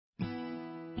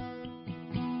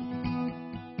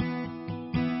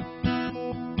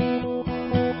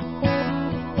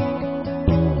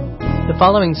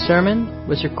following sermon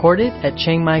was recorded at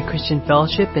Chiang Mai Christian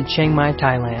Fellowship in Chiang Mai,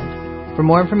 Thailand. For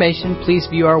more information, please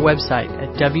view our website at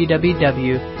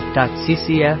www.ccfth.org.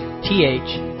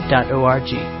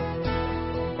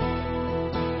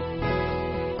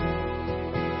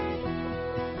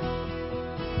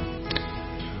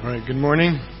 All right, good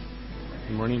morning.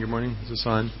 Good morning. Is this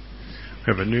on?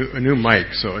 We have a new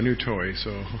mic, so a new toy, so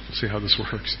we'll see how this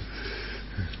works.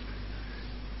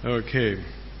 Okay.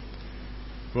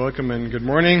 Welcome and good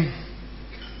morning.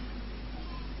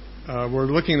 We're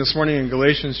looking this morning in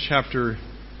Galatians chapter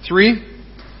 3.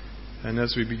 And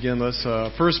as we begin, let's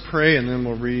first pray, and then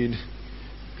we'll read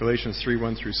Galatians 3,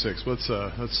 1 through 6.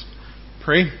 Let's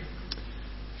pray.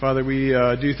 Father, we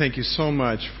do thank you so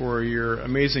much for your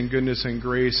amazing goodness and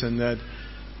grace, and that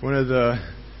one of the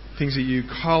things that you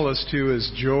call us to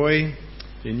is joy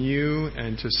in you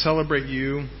and to celebrate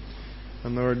you.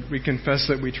 And Lord, we confess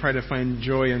that we try to find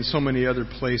joy in so many other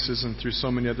places and through so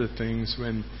many other things,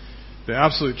 when the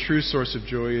absolute true source of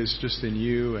joy is just in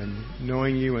you and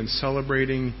knowing you and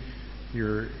celebrating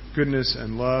your goodness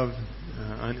and love,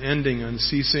 unending,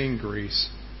 unceasing grace.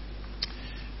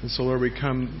 And so, Lord, we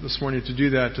come this morning to do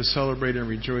that, to celebrate and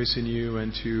rejoice in you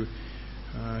and to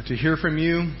hear from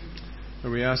you.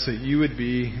 Lord, we ask that you would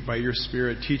be, by your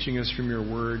Spirit, teaching us from your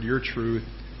word, your truth.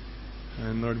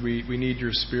 And Lord, we need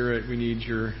your Spirit. We need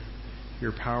your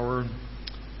power.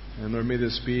 And Lord, may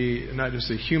this be not just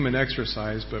a human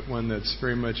exercise, but one that's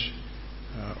very much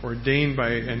ordained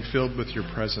by and filled with your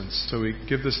presence. So we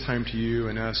give this time to you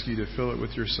and ask you to fill it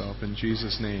with yourself. In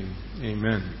Jesus' name,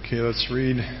 amen. Okay, let's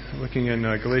read, looking in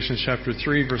Galatians chapter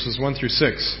 3, verses 1 through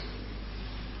 6.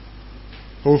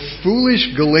 O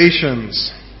foolish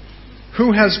Galatians,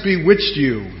 who has bewitched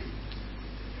you?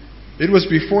 It was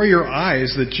before your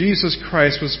eyes that Jesus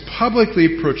Christ was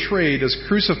publicly portrayed as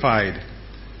crucified.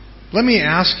 Let me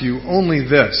ask you only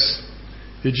this.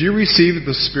 Did you receive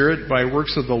the Spirit by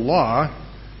works of the law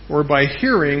or by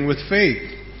hearing with faith?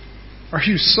 Are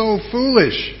you so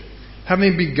foolish?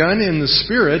 Having begun in the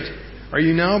Spirit, are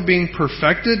you now being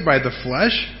perfected by the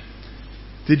flesh?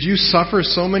 Did you suffer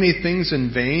so many things in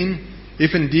vain,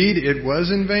 if indeed it was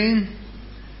in vain?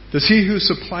 Does he who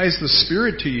supplies the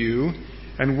Spirit to you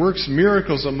and works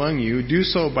miracles among you do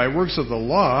so by works of the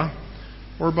law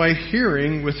or by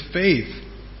hearing with faith?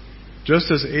 Just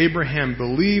as Abraham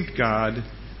believed God,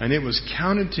 and it was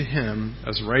counted to him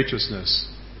as righteousness.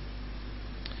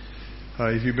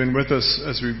 If you've been with us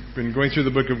as we've been going through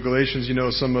the book of Galatians, you know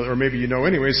some of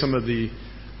the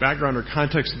background or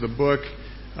context of the book.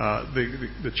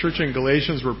 The church in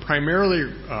Galatians were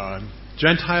primarily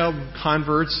Gentile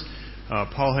converts.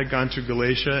 Paul had gone to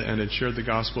Galatia and had shared the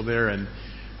gospel there and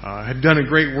had done a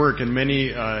great work, and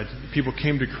many people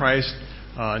came to Christ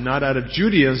not out of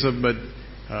Judaism, but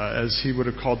as he would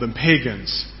have called them,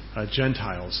 pagans,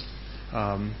 Gentiles.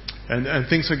 And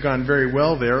things had gone very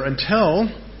well there until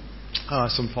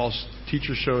some false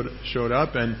teachers showed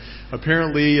up, and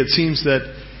apparently it seems that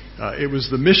it was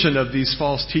the mission of these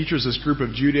false teachers, this group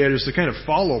of Judaizers, to kind of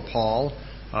follow Paul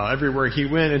everywhere he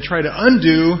went and try to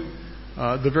undo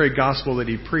the very gospel that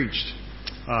he preached.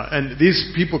 And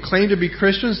these people claimed to be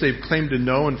Christians. They claimed to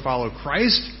know and follow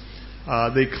Christ.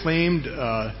 They claimed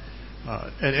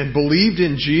and believed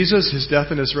in Jesus, his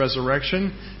death and his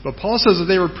resurrection. But Paul says that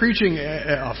they were preaching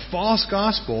a false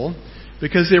gospel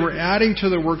because they were adding to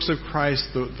the works of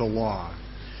Christ the law.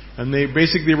 And they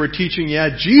basically were teaching,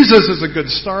 Jesus is a good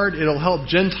start. It'll help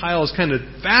Gentiles kind of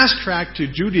fast track to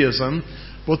Judaism.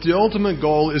 But the ultimate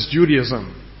goal is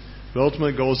Judaism. The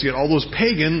ultimate goal is to get all those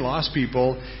pagan, lost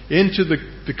people into the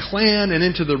clan and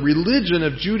into the religion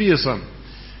of Judaism.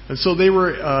 And so they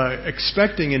were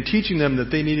expecting and teaching them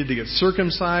that they needed to get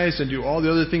circumcised and do all the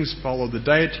other things, follow the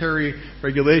dietary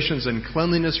regulations and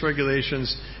cleanliness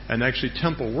regulations, and actually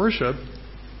temple worship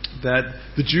that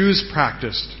the Jews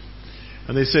practiced.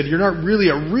 And they said, you're not really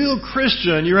a real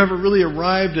Christian. You haven't really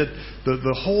arrived at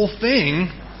the whole thing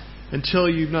until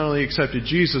you've not only accepted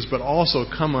Jesus, but also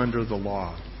come under the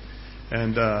law.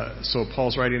 And so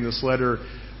Paul's writing this letter.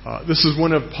 This is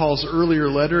one of Paul's earlier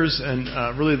letters, and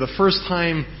really the first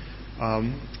time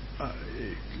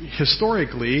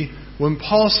historically when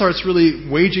Paul starts really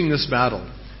waging this battle.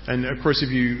 And of course,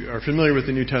 if you are familiar with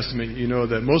the New Testament, you know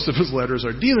that most of his letters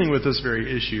are dealing with this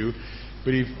very issue,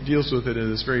 but he deals with it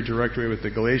in this very direct way with the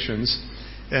Galatians.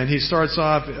 And he starts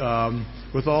off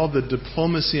with all the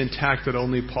diplomacy and tact that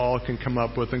only Paul can come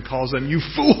up with, and calls them, you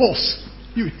fools!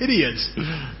 You idiots,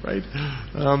 right?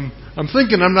 I'm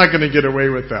thinking I'm not going to get away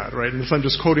with that, right? Unless I'm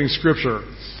just quoting Scripture.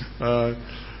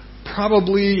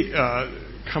 Probably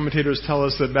Commentators tell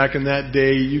us that back in that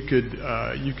day, you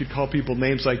could call people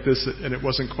names like this, and it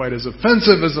wasn't quite as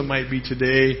offensive as it might be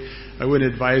today. I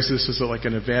wouldn't advise this as like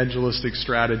an evangelistic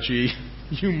strategy.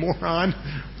 You moron!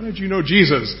 Why don't you know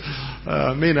Jesus?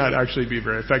 May not actually be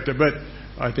very effective, but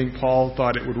I think Paul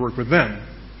thought it would work with them.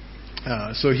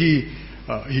 So he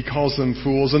calls them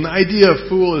fools, and the idea of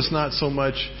fool is not so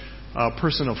much a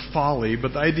person of folly,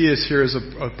 but the idea here is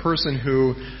a person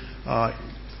who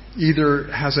either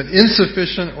has an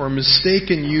insufficient or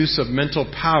mistaken use of mental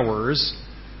powers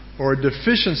or a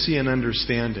deficiency in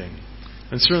understanding.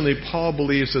 And certainly Paul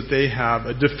believes that they have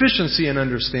a deficiency in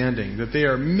understanding, that they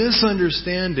are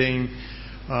misunderstanding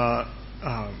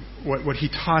what he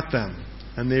taught them.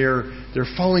 And they're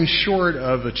falling short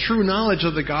of a true knowledge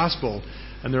of the gospel,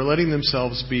 and they're letting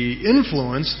themselves be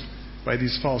influenced by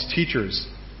these false teachers.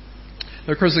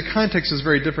 Now, of course, the context is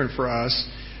very different for us.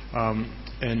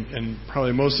 And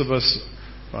probably most of us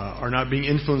are not being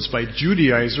influenced by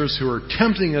Judaizers who are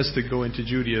tempting us to go into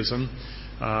Judaism.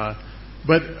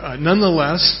 But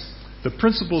nonetheless, the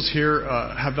principles here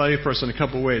have value for us in a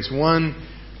couple of ways. One,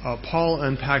 Paul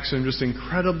unpacks some just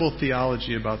incredible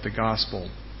theology about the gospel.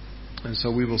 And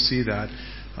so we will see that.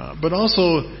 But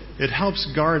also, it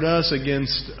helps guard us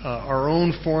against our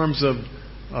own forms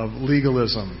of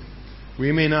legalism.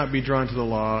 We may not be drawn to the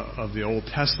law of the Old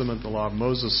Testament, the law of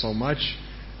Moses so much,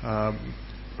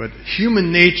 but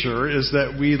human nature is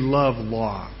that we love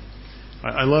law.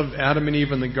 I love Adam and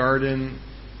Eve in the garden,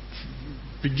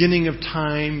 beginning of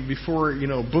time, before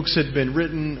books had been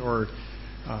written or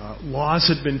laws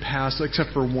had been passed,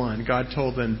 except for one. God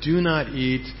told them, "Do not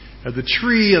eat of the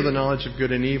tree of the knowledge of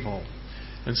good and evil."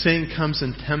 And Satan comes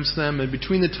and tempts them, and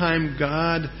between the time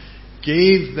God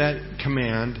gave that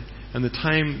command and the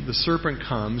time the serpent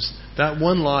comes, that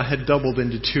one law had doubled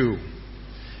into two,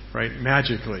 right?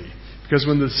 Magically. Because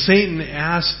when Satan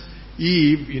asked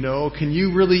Eve, can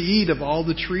you really eat of all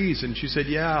the trees? And she said,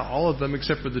 yeah, all of them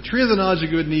except for the tree of the knowledge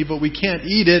of good and evil. We can't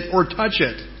eat it or touch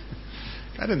it.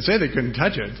 God didn't say they couldn't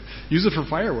touch it. Use it for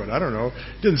firewood. I don't know.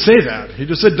 He didn't say that. He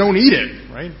just said don't eat it,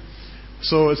 right?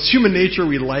 So it's human nature.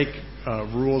 We like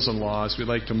rules and laws. We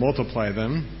like to multiply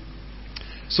them.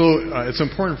 So it's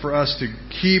important for us to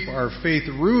keep our faith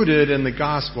rooted in the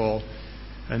gospel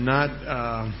and not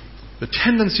the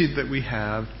tendency that we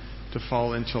have to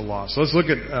fall into law. So let's look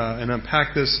at and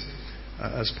unpack this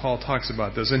as Paul talks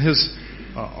about this. In his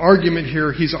argument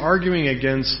here, he's arguing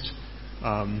against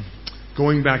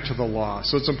going back to the law.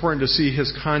 So it's important to see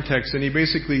his context, and he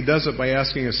basically does it by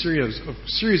asking a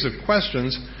series of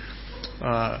questions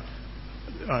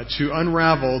to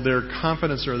unravel their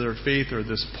confidence or their faith or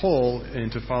this pull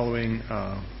into following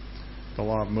the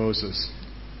law of Moses.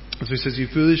 So he says, "You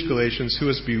foolish Galatians, who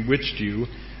has bewitched you?"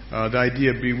 The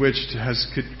idea of bewitched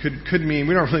could mean,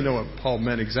 we don't really know what Paul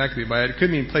meant exactly by it. It could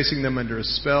mean placing them under a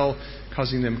spell,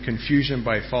 causing them confusion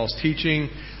by false teaching.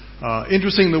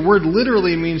 Interesting, the word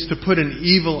literally means to put an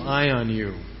evil eye on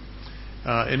you.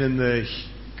 And in the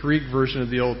Greek version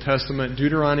of the Old Testament,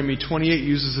 Deuteronomy 28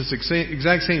 uses this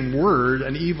exact same word,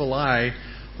 an evil eye,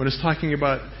 when it's talking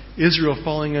about Israel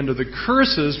falling under the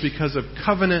curses because of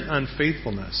covenant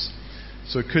unfaithfulness.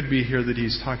 So it could be here that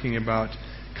he's talking about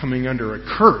coming under a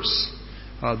curse.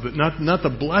 But not the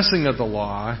blessing of the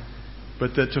law,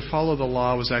 but that to follow the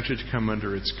law was actually to come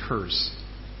under its curse.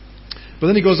 But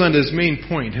then he goes on to his main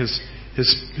point, his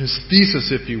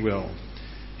thesis, if you will.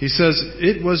 He says,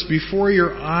 "It was before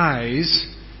your eyes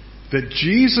that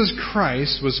Jesus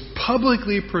Christ was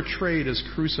publicly portrayed as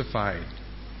crucified."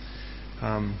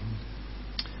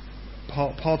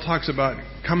 Paul talks about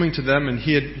coming to them, and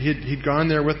he'd gone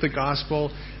there with the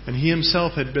gospel, and he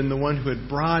himself had been the one who had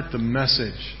brought the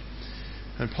message.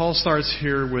 And Paul starts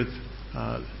here with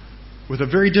a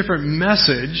very different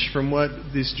message from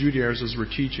what these Judaizers were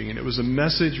teaching. And it was a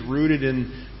message rooted in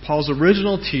Paul's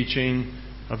original teaching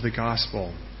of the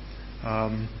gospel.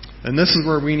 And this is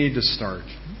where we need to start.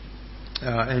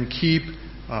 And keep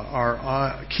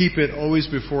it always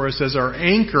before us as our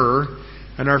anchor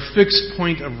and our fixed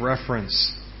point of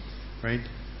reference. Right?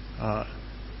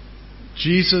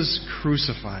 Jesus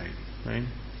crucified. Right?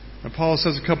 And Paul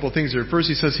says a couple of things here. First,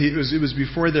 he says it was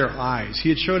before their eyes. He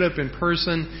had showed up in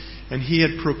person, and he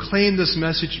had proclaimed this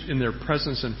message in their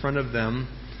presence in front of them,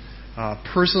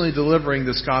 personally delivering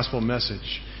this gospel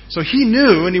message. So he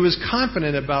knew, and he was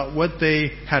confident about what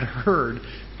they had heard,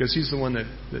 because he's the one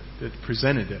that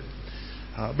presented it.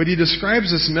 But he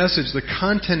describes this message, the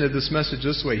content of this message,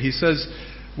 this way. He says,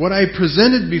 "What I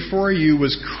presented before you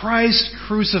was Christ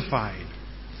crucified."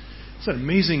 It's an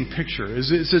amazing picture.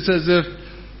 It's as if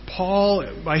Paul,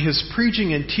 by his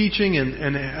preaching and teaching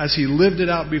and as he lived it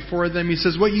out before them, he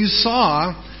says, what you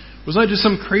saw It was not just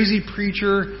some crazy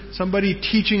preacher, somebody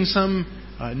teaching some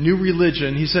new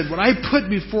religion. He said, what I put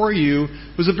before you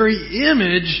was the very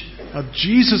image of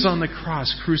Jesus on the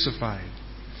cross crucified.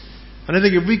 And I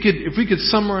think if we could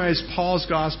summarize Paul's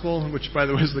gospel, which by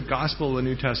the way is the gospel of the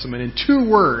New Testament, in 2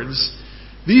 words,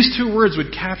 these 2 words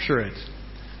would capture it.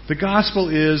 The gospel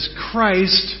is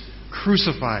Christ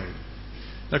crucified.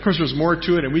 Now, of course, there's more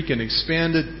to it, and we can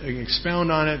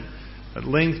expound on it at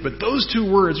length, but those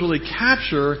 2 words really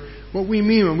capture what we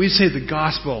mean when we say the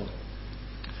gospel.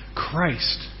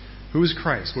 Christ. Who is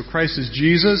Christ? Well, Christ is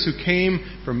Jesus who came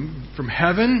from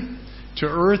heaven to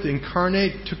earth,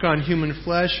 incarnate, took on human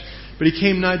flesh, but He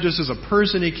came not just as a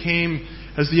person, He came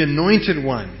as the anointed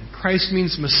one. Christ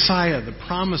means Messiah, the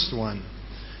promised one.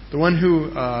 The one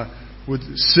who would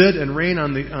sit and reign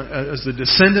as the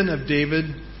descendant of David,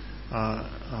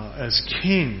 as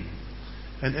king.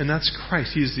 And that's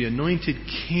Christ. He is the anointed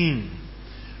king,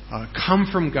 come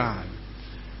from God.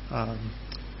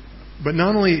 But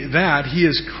not only that, He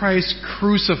is Christ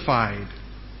crucified.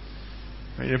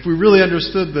 Right? If we really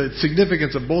understood the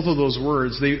significance of both of those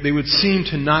words, they would seem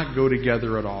to not go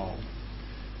together at all.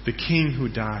 The king who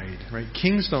died. Right?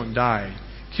 Kings don't die.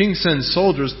 Kings send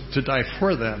soldiers to die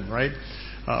for them. Right?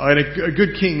 And a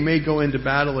good king may go into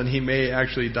battle and he may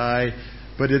actually die,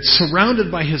 but it's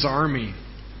surrounded by his army.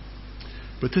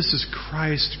 But this is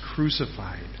Christ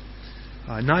crucified.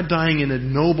 Not dying in a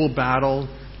noble battle,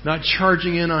 not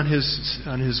charging in on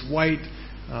his white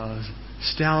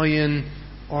stallion,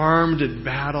 armed at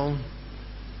battle.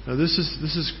 No, this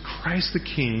is Christ the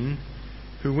King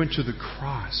who went to the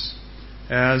cross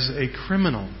as a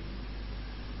criminal,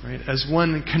 right? As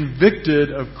one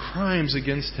convicted of crimes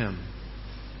against Him.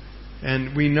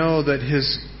 And we know that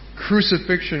His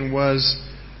crucifixion was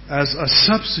as a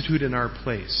substitute in our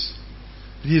place.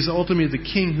 He is ultimately the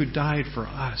King who died for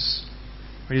us.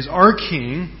 He's our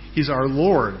King. He's our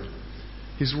Lord.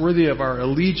 He's worthy of our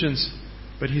allegiance,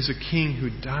 but He's a King who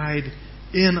died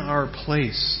in our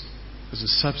place as a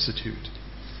substitute.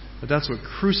 But that's what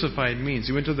crucified means.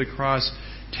 He went to the cross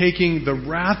taking the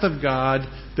wrath of God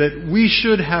that we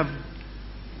should have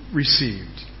received.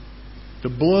 The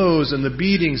blows and the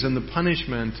beatings and the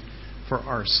punishment for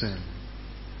our sin.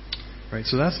 Right?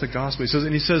 So that's the gospel.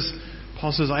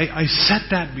 Paul says, I set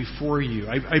that before you.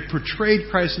 I portrayed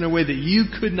Christ in a way that you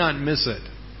could not miss it.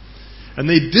 And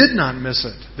they did not miss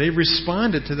it. They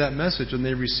responded to that message and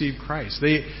they received Christ.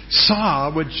 They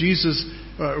saw what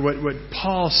what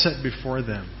Paul set before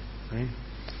them. Right?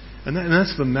 And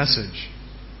that's the message.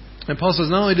 And Paul says,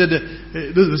 not only did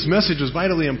this message was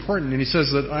vitally important, and he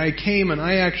says that I came and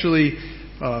I actually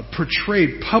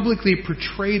publicly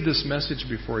portrayed this message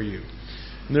before you.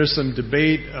 And there's some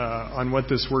debate on what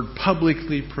this word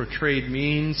publicly portrayed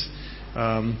means.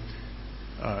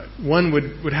 One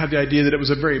would have the idea that it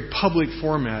was a very public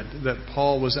format, that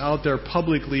Paul was out there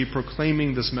publicly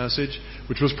proclaiming this message,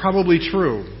 which was probably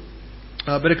true.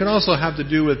 But it could also have to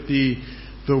do with the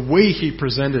way he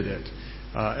presented it,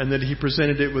 and that he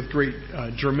presented it with great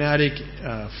dramatic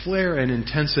flair and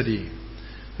intensity.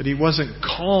 That he wasn't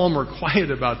calm or quiet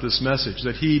about this message,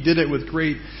 that he did it with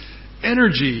great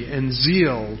energy and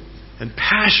zeal and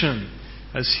passion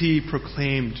as he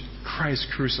proclaimed Christ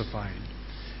crucified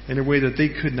in a way that they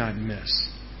could not miss.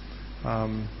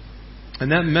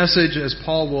 And that message, as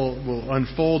Paul will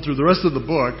unfold through the rest of the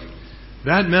book,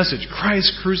 that message,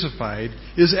 Christ crucified,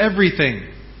 is everything.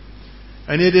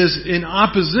 And it is in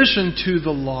opposition to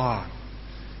the law.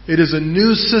 It is a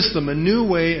new system, a new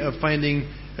way of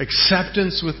finding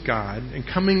acceptance with God and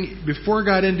coming before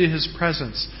God into His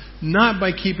presence, not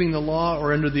by keeping the law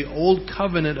or under the old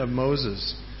covenant of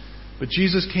Moses. But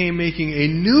Jesus came making a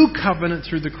new covenant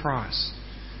through the cross,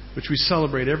 which we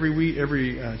celebrate every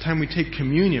time we take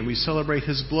communion. We celebrate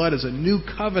His blood as a new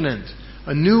covenant,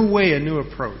 a new way, a new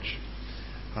approach.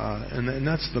 And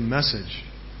that's the message.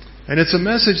 And it's a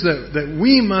message that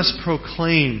we must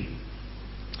proclaim.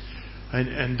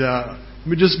 And let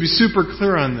me just be super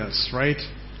clear on this, right?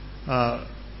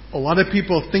 A lot of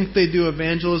people think they do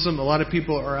evangelism. A lot of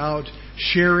people are out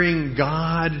sharing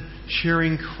God,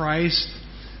 sharing Christ.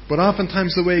 But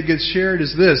oftentimes the way it gets shared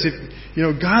is this.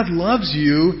 God loves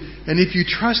you, and if you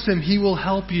trust Him, He will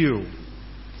help you.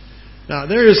 Now,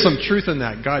 there is some truth in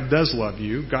that. God does love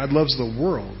you. God loves the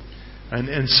world.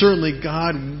 And certainly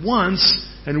God wants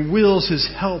and wills His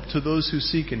help to those who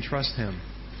seek and trust Him.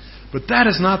 But that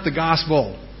is not the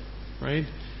gospel, right?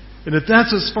 And if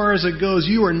that's as far as it goes,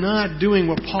 you are not doing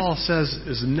what Paul says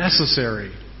is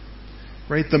necessary.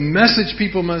 Right? The message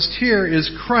people must hear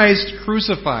is Christ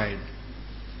crucified.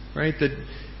 Right? That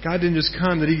God didn't just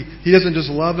come, that He doesn't just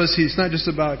love us. He's not just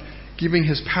about giving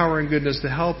His power and goodness to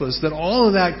help us, that all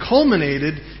of that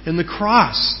culminated in the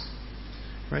cross.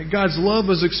 Right? God's love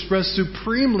was expressed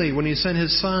supremely when He sent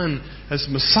His Son as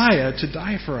Messiah to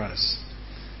die for us.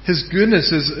 His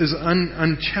goodness is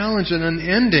unchallenged and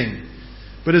unending.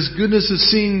 But His goodness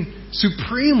is seen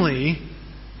supremely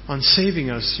on saving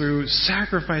us through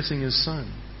sacrificing His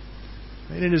Son.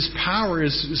 Right? And His power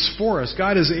is for us.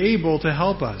 God is able to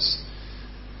help us.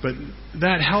 But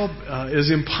that help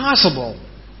is impossible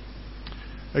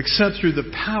except through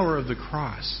the power of the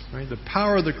cross. Right? The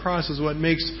power of the cross is what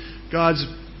makes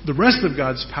the rest of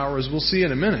God's power, as we'll see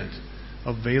in a minute,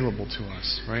 available to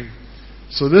us. Right?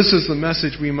 So this is the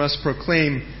message we must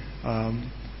proclaim,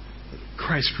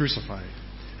 Christ crucified.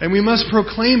 And we must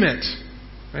proclaim it.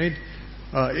 Right?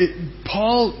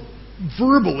 Paul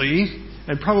verbally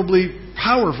and probably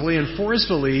powerfully and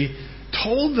forcefully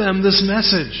told them this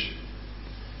message.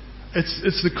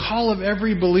 It's the call of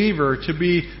every believer to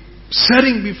be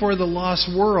setting before the lost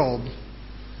world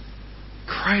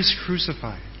Christ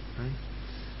crucified. Right?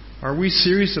 Are we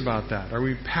serious about that? Are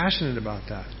we passionate about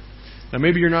that? Now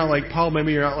maybe you're not like Paul,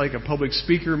 maybe you're not like a public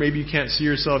speaker, maybe you can't see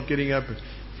yourself getting up in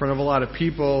front of a lot of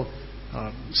people,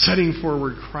 setting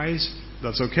forward Christ.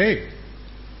 That's okay.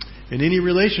 In any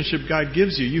relationship God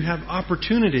gives you, you have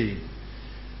opportunity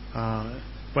by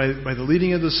the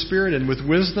leading of the Spirit and with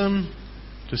wisdom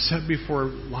to set before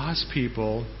lost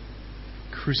people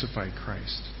crucified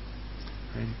Christ.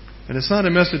 Right? And it's not a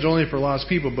message only for lost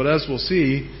people, but as we'll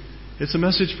see, it's a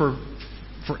message for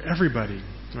everybody.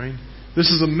 Right? This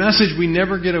is a message we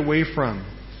never get away from.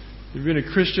 You've been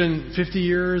a Christian 50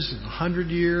 years, 100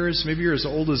 years, maybe you're as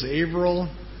old as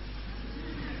Averill.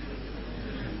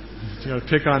 I'm going to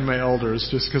pick on my elders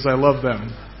just because I love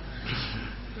them.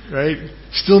 Right?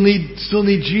 Still need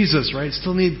Jesus, right?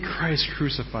 Still need Christ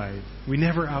crucified. We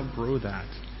never outgrow that.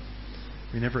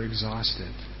 We never exhaust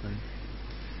it. Right?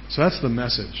 So that's the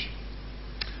message.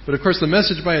 But of course the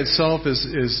message by itself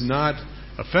is not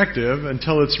effective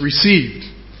until it's received.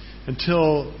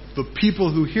 Until the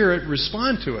people who hear it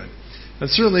respond to it. And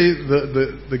certainly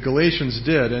the Galatians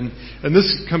did. And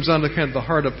this comes down to kind of the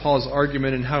heart of Paul's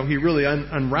argument and how he really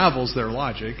unravels their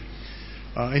logic.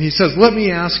 And he says, let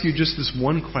me ask you just this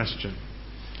one question.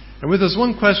 And with this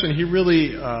one question, he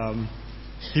really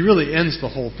ends the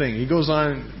whole thing. He goes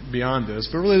on beyond this.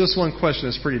 But really this one question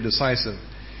is pretty decisive.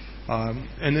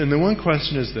 And the one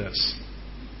question is this.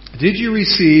 Did you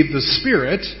receive the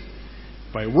Spirit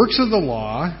by works of the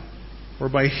law or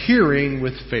by hearing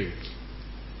with faith?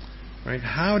 Right?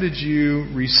 How did you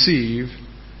receive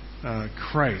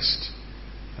Christ?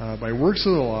 By works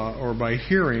of the law or by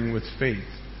hearing with faith?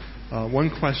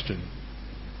 One question.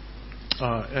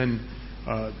 And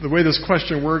the way this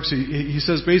question works, he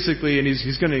says basically, and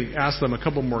he's going to ask them a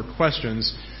couple more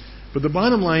questions, but the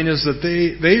bottom line is that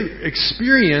they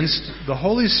experienced the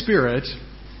Holy Spirit,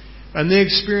 and they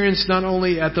experienced not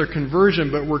only at their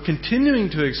conversion, but were continuing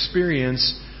to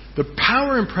experience the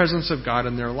power and presence of God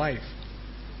in their life.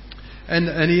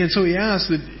 And so he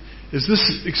asked, is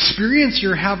this experience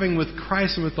you're having with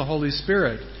Christ and with the Holy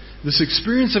Spirit, this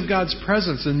experience of God's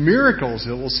presence and miracles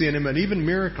that we'll see in a minute, even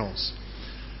miracles,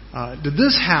 did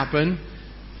this happen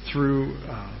through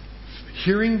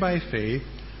hearing by faith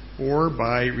or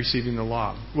by receiving the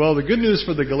law? Well, the good news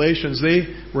for the Galatians,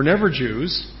 they were never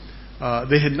Jews.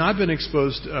 They had not been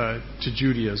exposed to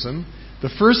Judaism. The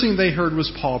first thing they heard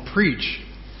was Paul preach.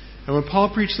 And when Paul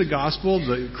preached the gospel,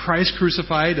 the Christ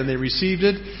crucified, and they received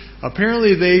it,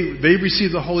 apparently they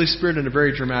received the Holy Spirit in a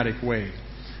very dramatic way.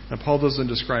 Now, Paul doesn't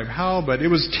describe how, but it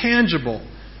was tangible.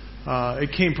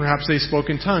 It came, perhaps they spoke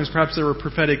in tongues, perhaps there were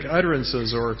prophetic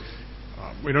utterances, or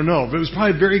we don't know. But it was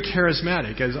probably very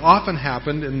charismatic, as often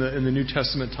happened in the New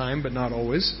Testament time, but not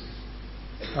always.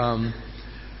 And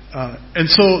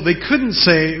so they couldn't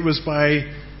say it was by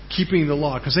keeping the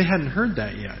law, because they hadn't heard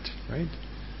that yet, right?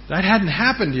 That hadn't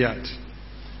happened yet.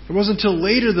 It wasn't until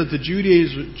later that the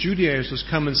Judaizers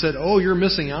come and said, oh, you're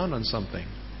missing out on something.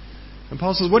 And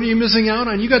Paul says, what are you missing out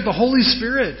on? You got the Holy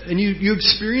Spirit, and you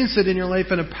experienced it in your life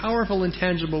in a powerful and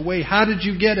tangible way. How did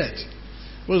you get it?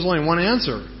 Well, there's only one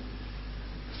answer.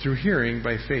 Through hearing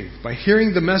by faith. By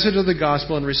hearing the message of the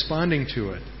gospel and responding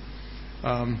to it.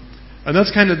 And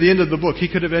that's kind of the end of the book.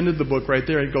 He could have ended the book right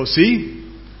there and go,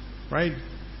 see? Right?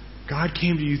 God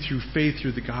came to you through faith,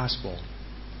 through the gospel.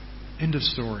 End of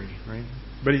story, right?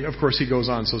 But of course he goes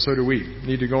on, so do we.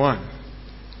 Need to go on.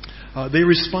 They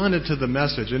responded to the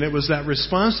message, and it was that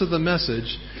response to the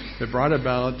message that brought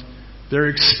about their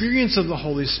experience of the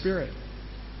Holy Spirit.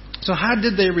 So how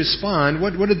did they respond?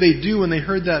 What did they do when they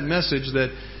heard that message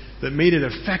that made it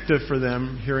effective for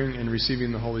them, hearing and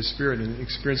receiving the Holy Spirit and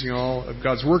experiencing all of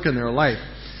God's work in their life?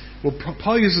 Well,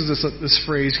 Paul uses this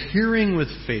phrase, hearing with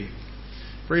faith.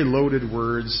 Very loaded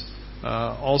words.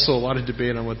 Also, a lot of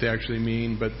debate on what they actually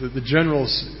mean, but the general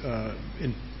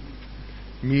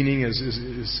meaning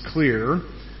is clear.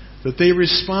 That they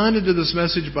responded to this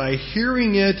message by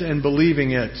hearing it and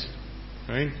believing it.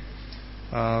 Right?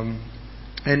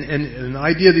 And the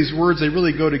idea of these words, they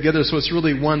really go together, so it's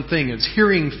really one thing. It's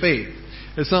hearing faith.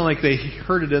 It's not like they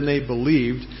heard it and they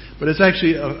believed, but it's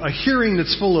actually a hearing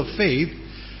that's full of faith,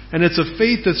 and it's a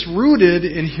faith that's rooted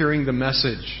in hearing the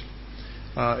message.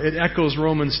 It echoes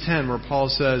Romans 10, where Paul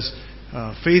says,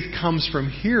 faith comes from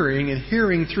hearing, and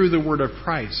hearing through the word of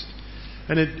Christ.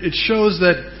 And it shows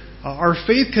that our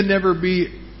faith can never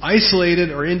be isolated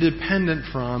or independent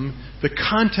from the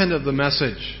content of the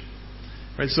message.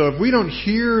 Right? So if we don't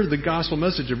hear the gospel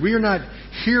message, if we are not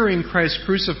hearing Christ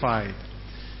crucified,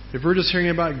 if we're just hearing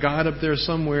about God up there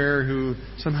somewhere who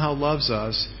somehow loves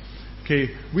us, okay,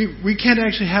 we can't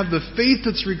actually have the faith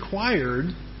that's required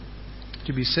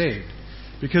to be saved.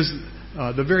 Because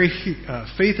the very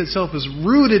faith itself is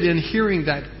rooted in hearing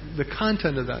the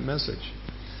content of that message.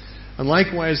 And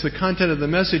likewise, the content of the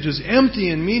message is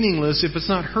empty and meaningless if it's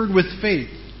not heard with faith.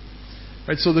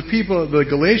 Right? So the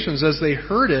Galatians, as they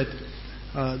heard it,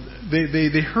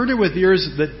 they heard it with ears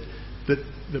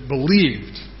that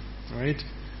believed. Right?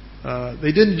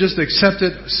 They didn't just accept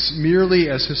it merely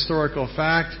as historical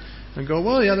fact and go,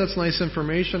 well, yeah, that's nice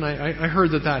information. I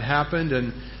heard that happened,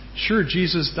 and sure,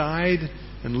 Jesus died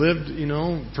and lived,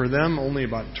 for them only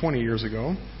about 20 years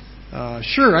ago.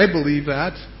 Sure, I believe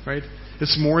that, right?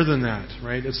 It's more than that,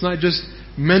 right? It's not just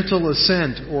mental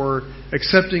assent or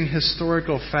accepting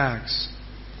historical facts.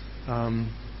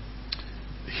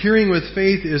 Hearing with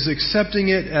faith is accepting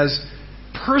it as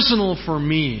personal for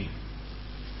me,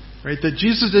 right? That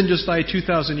Jesus didn't just die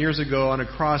 2,000 years ago on a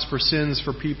cross for sins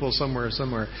for people somewhere.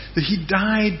 That He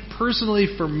died personally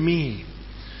for me.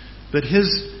 That His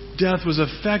death was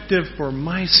effective for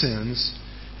my sins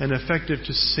and effective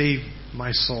to save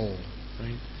my soul,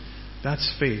 right?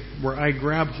 That's faith, where I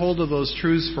grab hold of those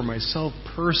truths for myself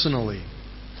personally.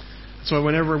 So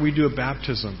whenever we do a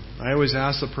baptism, I always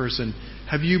ask the person,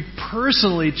 have you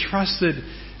personally trusted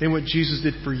in what Jesus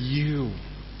did for you?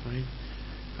 Right?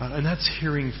 And that's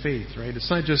hearing faith, right? It's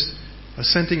not just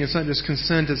assenting, it's not just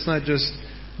consent, it's not just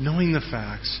knowing the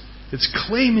facts. It's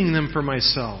claiming them for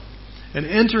myself and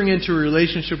entering into a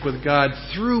relationship with God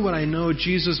through what I know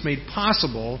Jesus made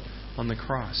possible on the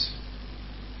cross.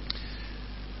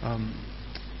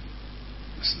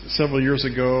 Several years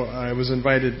ago, I was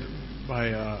invited by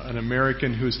an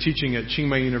American who was teaching at Chiang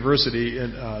Mai University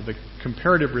in the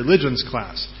comparative religions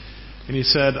class. And he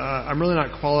said, I'm really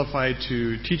not qualified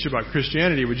to teach about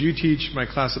Christianity. Would you teach my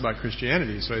class about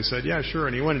Christianity? So I said, yeah, sure.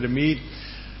 And he wanted to meet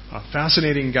a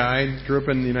fascinating guy. Grew up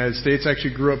in the United States.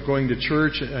 Actually grew up going to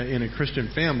church in a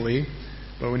Christian family.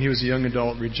 But when he was a young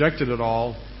adult, rejected it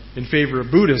all in favor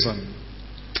of Buddhism.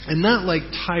 And not like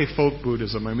Thai folk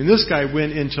Buddhism. I mean, this guy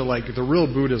went into like the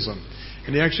real Buddhism.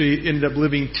 And he actually ended up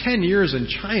living 10 years in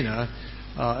China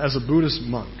as a Buddhist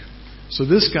monk. So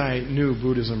this guy knew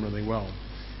Buddhism really well.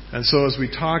 And so as we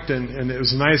talked, and it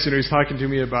was nice, he was talking to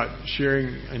me about sharing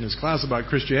in his class about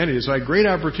Christianity. So I had great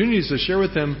opportunities to share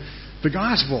with him the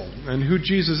gospel and who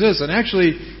Jesus is. And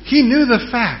actually, he knew the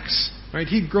facts. Right?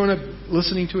 He'd grown up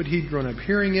listening to it. He'd grown up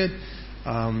hearing it.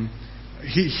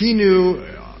 He knew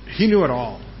it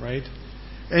all. Right?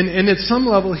 And at some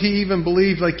level, he even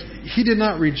believed, like, he did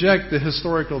not reject the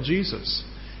historical Jesus.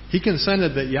 He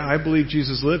consented that, yeah, I believe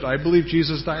Jesus lived. I believe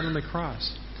Jesus died on the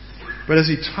cross. But as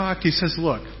he talked, he says,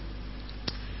 look,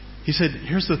 he said,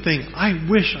 here's the thing. I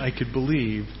wish I could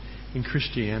believe in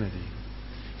Christianity.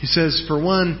 He says, for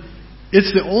one,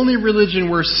 it's the only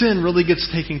religion where sin really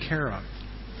gets taken care of.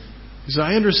 He said,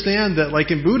 I understand that,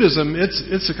 like in Buddhism,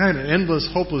 it's a kind of endless,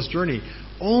 hopeless journey.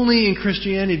 Only in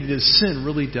Christianity is sin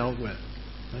really dealt with.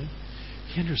 Right?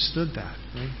 He understood that.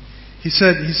 Right? He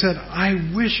said,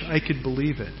 I wish I could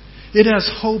believe it. It has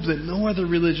hope that no other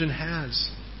religion has.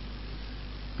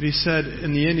 But he said,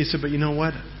 in the end, he said, but you know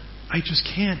what? I just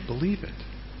can't believe it.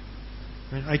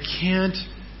 Right? I can't,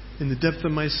 in the depth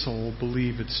of my soul,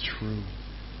 believe it's true.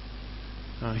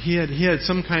 He had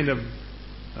some kind of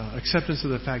acceptance of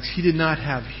the facts. He did not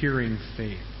have hearing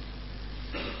faith.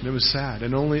 And it was sad.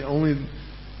 And only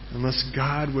unless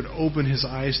God would open his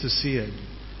eyes to see it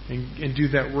and do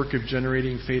that work of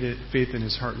generating faith in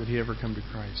his heart would he ever come to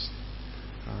Christ.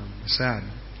 Sad.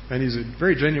 And he's a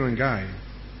very genuine guy.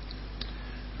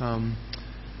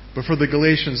 But for the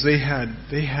Galatians, they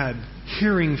had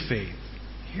hearing faith,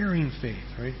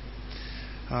 right?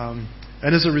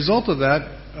 And as a result of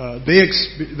that, they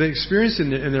experienced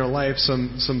in their life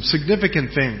some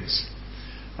significant things.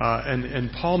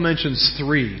 And Paul mentions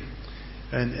 3.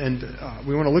 And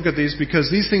we want to look at these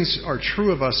because these things are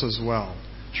true of us as well.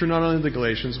 True not only of the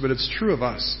Galatians, but it's true of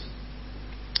us.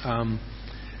 And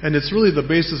it's really the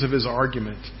basis of his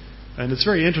argument. And it's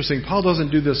very interesting. Paul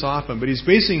doesn't do this often, but he's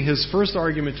basing his first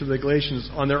argument to the Galatians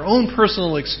on their own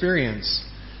personal experience.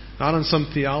 Not on some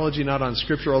theology, not on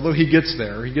Scripture, although he gets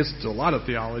there. He gets to a lot of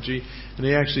theology. And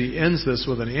he actually ends this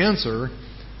with an answer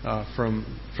from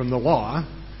the law.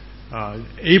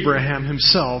 Abraham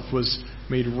himself was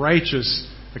made righteous,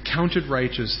 accounted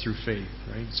righteous through faith.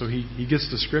 Right? So he gets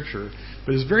to Scripture.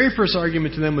 But his very first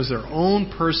argument to them was their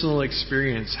own personal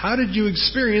experience. How did you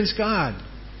experience God?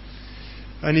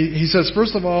 And he says,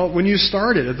 first of all, when you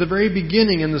started, at the very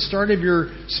beginning, in the start of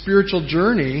your spiritual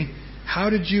journey,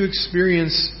 how did you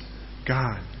experience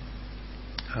God?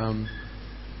 And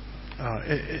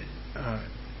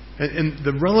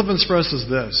the relevance for us is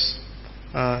this.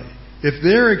 If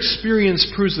their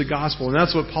experience proves the gospel, and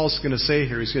that's what Paul's going to say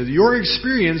here. He says, your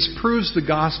experience proves the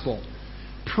gospel.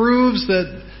 Proves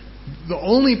that the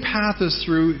only path is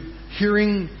through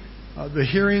hearing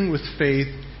with faith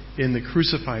in the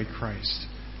crucified Christ.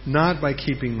 Not by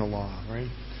keeping the law, right?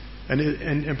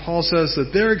 And Paul says that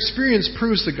their experience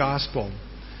proves the gospel.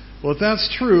 Well, if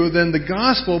that's true, then the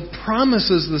gospel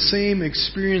promises the same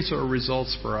experience or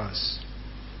results for us.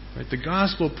 Right? The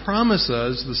gospel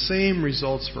promises the same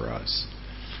results for us.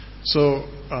 So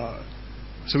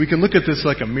we can look at this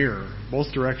like a mirror,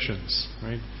 both directions,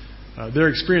 right? Their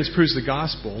experience proves the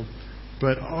gospel,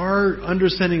 but our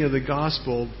understanding of the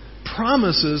gospel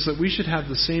promises that we should have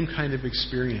the same kind of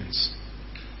experience.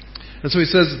 And so he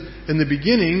says, in the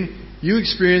beginning, you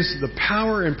experienced the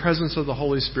power and presence of the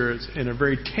Holy Spirit in a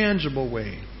very tangible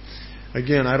way.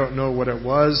 Again, I don't know what it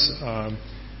was.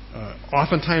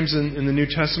 Oftentimes in the New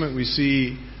Testament, we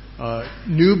see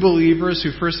new believers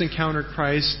who first encounter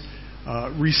Christ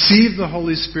receive the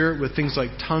Holy Spirit with things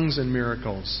like tongues and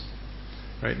miracles.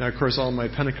 Right? Now, of course, all my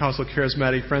Pentecostal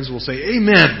charismatic friends will say,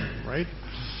 "Amen!" Right?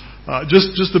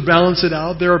 Just to balance it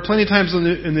out, there are plenty of times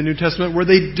in the New Testament where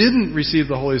they didn't receive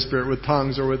the Holy Spirit with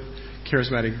tongues or with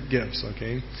charismatic gifts.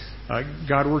 Okay,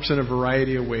 God works in a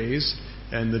variety of ways,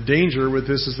 and the danger with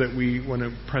this is that we want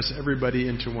to press everybody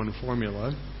into one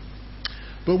formula.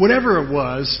 But whatever it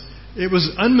was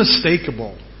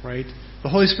unmistakable. Right? The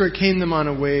Holy Spirit came to them in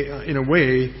a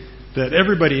way that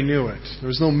everybody knew it. There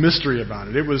was no mystery about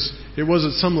it. It was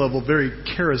at some level very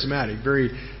charismatic,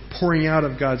 very pouring out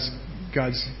of God's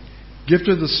gift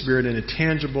of the Spirit in a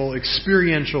tangible,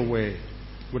 experiential way,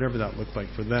 whatever that looked like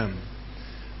for them.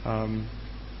 And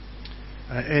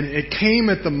it came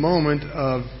at the moment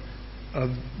of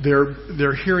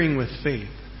their hearing with faith.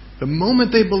 The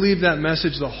moment they believed that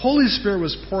message, the Holy Spirit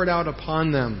was poured out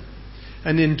upon them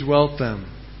and indwelt them.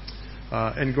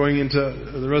 And going into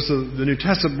the rest of the New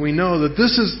Testament, we know that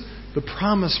this is the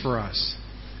promise for us.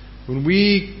 When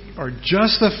we are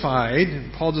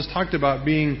justified, Paul just talked about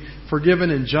being forgiven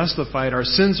and justified, our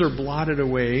sins are blotted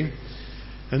away.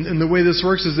 And the way this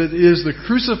works is that it is the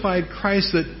crucified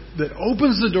Christ that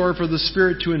opens the door for the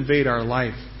Spirit to invade our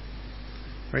life.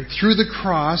 Right? Through the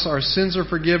cross, our sins are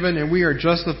forgiven and we are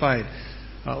justified.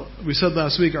 We said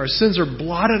last week, our sins are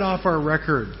blotted off our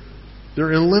record.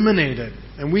 They're eliminated.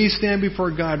 And we stand before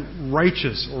God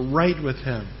righteous or right with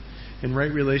Him, in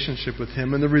right relationship with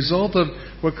Him. And the result of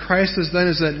what Christ has done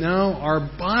is that now our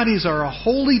bodies are a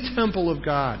holy temple of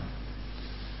God.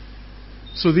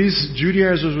 So these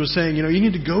Judaizers were saying, you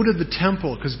need to go to the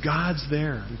temple because God's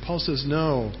there. And Paul says,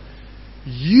 no,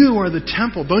 you are the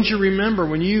temple. Don't you remember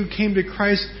when you came to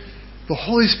Christ, the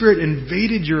Holy Spirit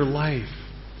invaded your life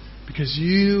because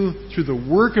you, through the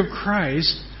work of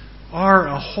Christ, are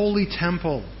a holy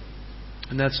temple.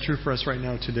 And that's true for us right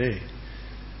now today.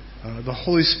 The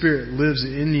Holy Spirit lives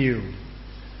in you.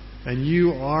 And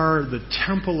you are the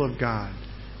temple of God.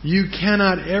 You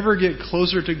cannot ever get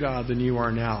closer to God than you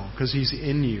are now because He's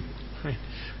in you. Right?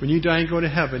 When you die and go to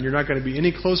heaven, you're not going to be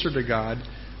any closer to God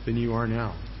than you are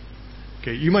now.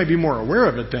 Okay, you might be more aware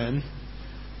of it then,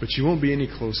 but you won't be any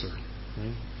closer.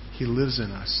 Right? He lives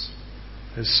in us.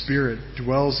 His Spirit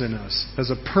dwells in us as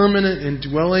a permanent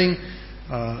indwelling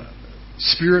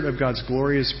Spirit of God's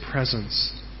glorious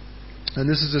presence. And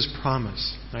this is His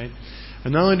promise, right?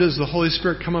 And not only does the Holy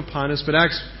Spirit come upon us, but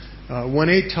Acts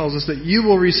 1:8 tells us that you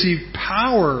will receive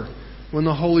power when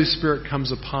the Holy Spirit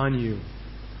comes upon you.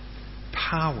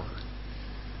 Power.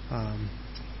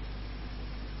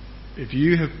 If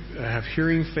you have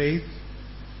hearing faith,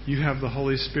 you have the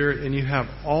Holy Spirit, and you have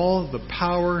all the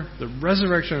power, the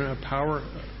resurrection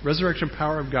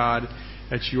power of God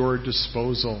at your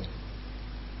disposal.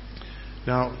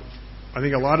 Now, I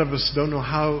think a lot of us don't know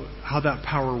how that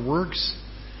power works.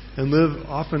 and live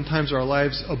oftentimes our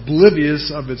lives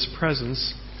oblivious of its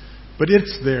presence, but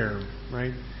it's there,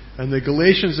 right? And the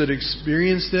Galatians that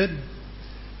experienced it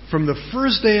from the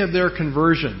first day of their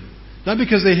conversion, not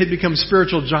because they had become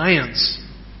spiritual giants,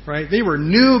 right? They were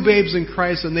new babes in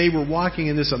Christ, and they were walking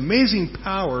in this amazing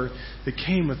power that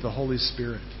came with the Holy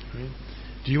Spirit, right?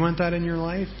 Do you want that in your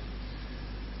life?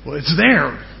 Well, it's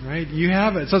there, right? You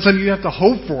have it. It's not something you have to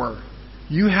hope for.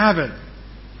 You have it.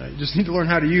 You just need to learn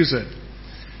how to use it.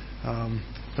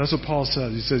 That's what Paul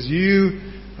says. He says, you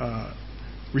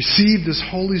received this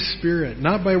Holy Spirit,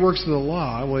 not by works of the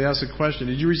law. Well, he asks a question.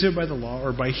 Did you receive it by the law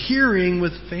or by hearing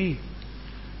with faith?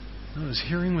 No, it's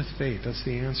hearing with faith. That's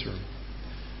the answer.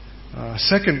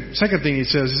 Second thing he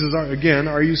says, again,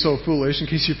 are you so foolish? In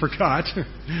case you forgot,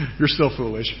 you're still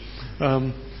foolish.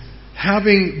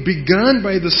 Having begun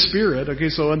by the Spirit, okay,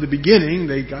 so in the beginning,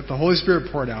 they got the Holy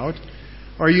Spirit poured out.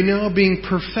 Are you now being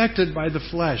perfected by the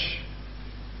flesh?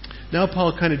 Now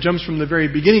Paul kind of jumps from the very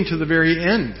beginning to the very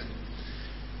end.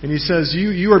 And he says,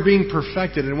 you are being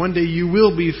perfected, and one day you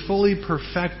will be fully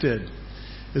perfected.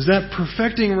 Is that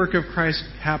perfecting work of Christ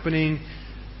happening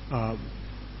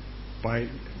by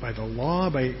the law,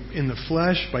 in the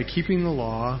flesh, by keeping the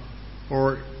law,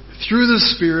 or through the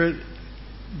Spirit,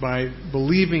 by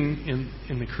believing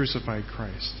in the crucified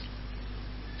Christ?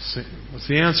 What's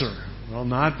the answer? Well,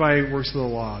 not by works of the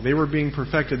law. They were being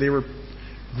perfected. They were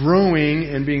growing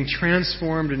and being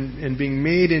transformed and being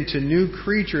made into new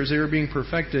creatures. They were being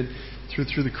perfected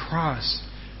through the cross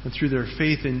and through their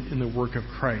faith in the work of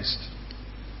Christ.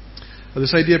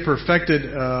 This idea of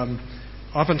perfected,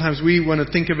 oftentimes we want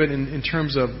to think of it in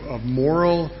terms of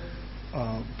moral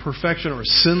perfection or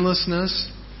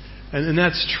sinlessness. And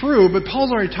that's true, but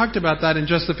Paul's already talked about that in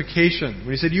justification.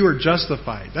 When he said you are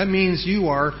justified, that means you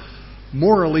are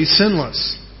morally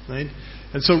sinless, right?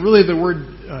 And so really the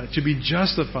word to be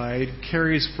justified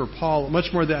carries for Paul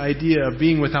much more the idea of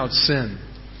being without sin.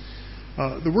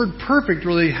 The word perfect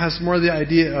really has more the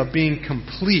idea of being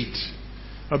complete,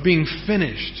 of being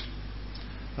finished.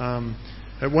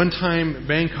 At one time,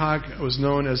 Bangkok was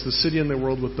known as the city in the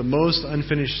world with the most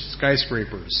unfinished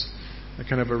skyscrapers.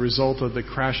 Kind of a result of the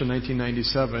crash in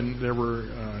 1997, there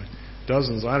were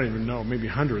dozens, I don't even know, maybe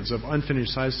hundreds of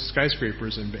unfinished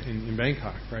skyscrapers in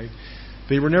Bangkok, right?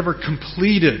 They were never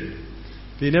completed.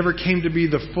 They never came to be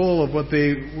the full of what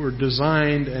they were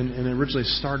designed and originally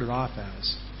started off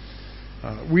as.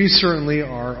 We certainly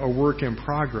are a work in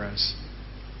progress,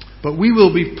 but we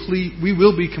will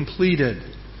be completed.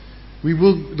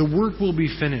 The work will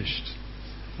be finished.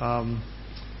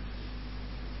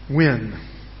 When?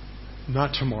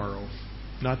 Not tomorrow,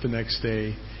 not the next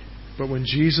day, but when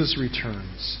Jesus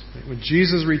returns. When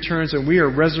Jesus returns and we are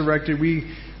resurrected,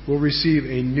 we will receive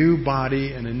a new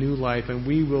body and a new life, and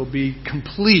we will be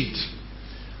complete.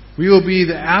 We will be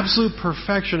the absolute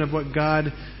perfection of what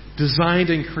God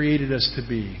designed and created us to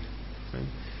be.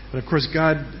 And of course,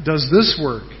 God does this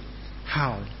work.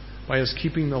 How? By us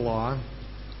keeping the law.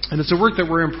 And it's a work that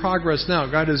we're in progress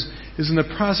now. God is in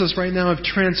the process right now of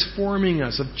transforming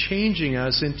us, of changing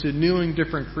us into new and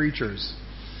different creatures.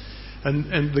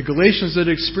 And the Galatians that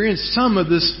experienced some of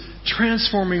this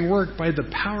transforming work by the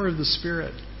power of the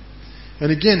Spirit. And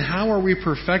again, how are we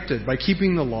perfected? By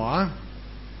keeping the law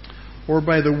or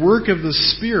by the work of the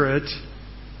Spirit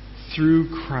through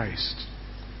Christ?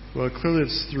 Well, clearly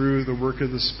it's through the work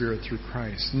of the Spirit through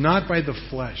Christ, not by the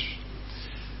flesh.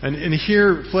 And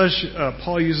here, flesh,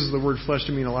 Paul uses the word flesh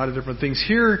to mean a lot of different things.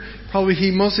 Here, probably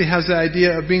he mostly has the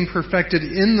idea of being perfected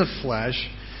in the flesh,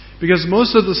 because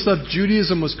most of the stuff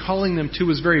Judaism was calling them to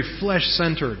was very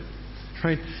flesh-centered.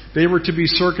 Right? They were to be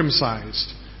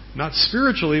circumcised. Not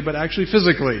spiritually, but actually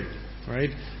physically. Right?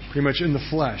 Pretty much in the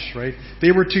flesh. Right?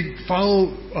 They were to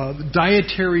follow the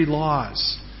dietary laws.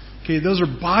 Okay, those are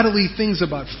bodily things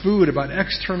about food, about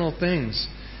external things.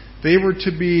 They were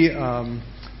to be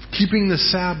keeping the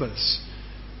Sabbaths,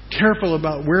 careful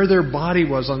about where their body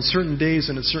was on certain days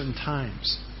and at certain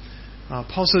times.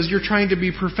 Paul says you're trying to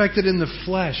be perfected in the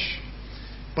flesh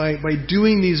by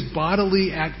doing these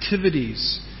bodily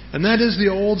activities. And that is the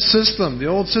old system. The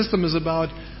old system is about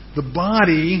the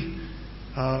body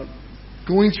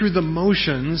going through the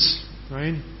motions,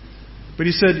 right? But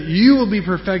he said you will be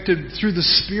perfected through the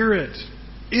Spirit,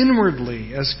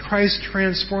 inwardly, as Christ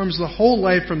transforms the whole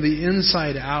life from the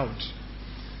inside out.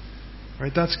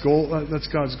 Right? That's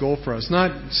God's goal for us.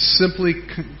 Not simply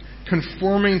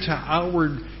conforming to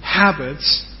outward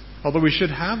habits, although we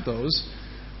should have those,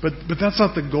 but that's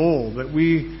not the goal, that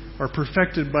we are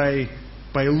perfected by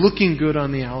looking good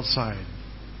on the outside.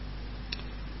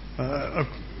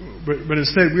 But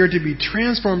instead, we are to be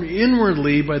transformed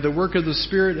inwardly by the work of the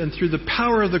Spirit and through the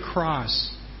power of the cross.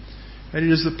 Right?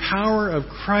 It is the power of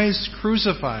Christ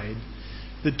crucified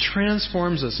that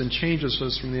transforms us and changes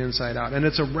us from the inside out. And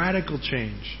it's a radical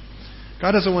change.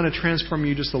 God doesn't want to transform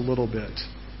you just a little bit.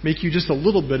 Make you just a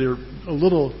little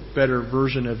better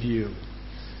version of you.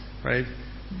 Right?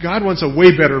 God wants a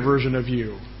way better version of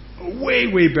you. A way,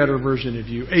 way better version of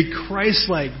you. A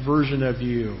Christ-like version of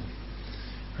you.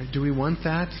 Right? Do we want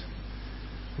that?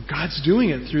 Well, God's doing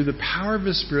it through the power of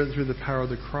His Spirit and through the power of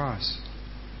the cross.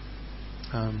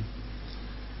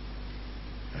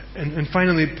 And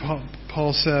finally,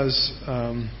 Paul says,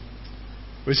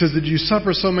 he says, did you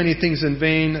suffer so many things in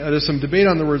vain? There's some debate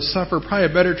on the word suffer. Probably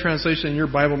a better translation in your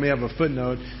Bible may have a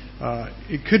footnote.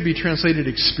 It could be translated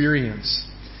experience.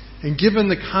 And given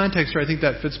the context here, I think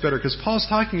that fits better because Paul's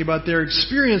talking about their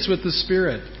experience with the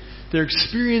Spirit. Their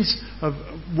experience of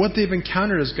what they've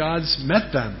encountered as God's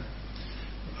met them.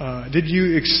 Did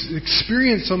you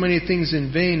experience so many things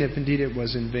in vain, if indeed it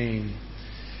was in vain?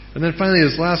 And then finally,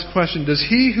 his last question, does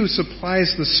He who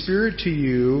supplies the Spirit to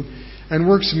you and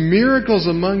works miracles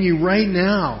among you right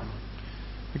now?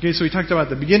 Okay, so he talked about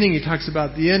the beginning, he talks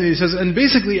about the end, and he says, and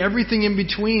basically everything in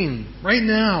between, right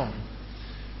now.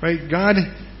 Right? God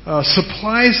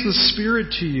supplies the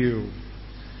Spirit to you.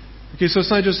 Okay, so it's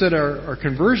not just at our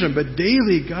conversion, but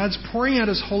daily God's pouring out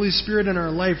His Holy Spirit in our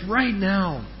life right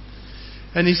now.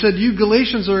 And he said, you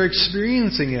Galatians are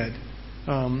experiencing it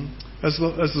as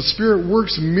the Spirit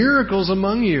works miracles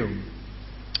among you.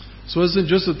 So it isn't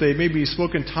just that they maybe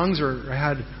spoke in tongues or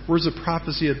had words of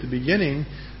prophecy at the beginning,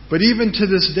 but even to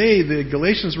this day, the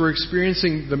Galatians were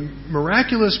experiencing the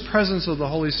miraculous presence of the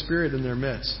Holy Spirit in their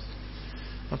midst.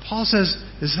 Now Paul says,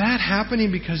 is that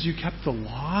happening because you kept the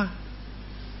law?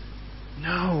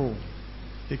 No.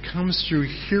 It comes through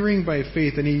hearing by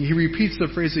faith. And he repeats the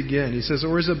phrase again. He says,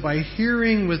 or is it by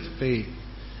hearing with faith?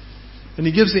 And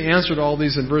he gives the answer to all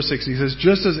these in verse 6. He says,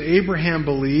 just as Abraham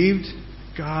believed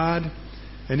God,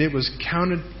 and it was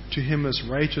counted to him as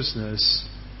righteousness,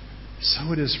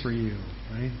 so it is for you.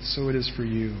 Right? So it is for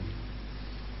you.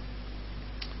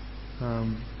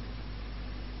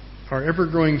 Our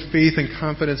ever-growing faith and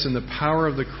confidence in the power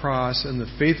of the cross and the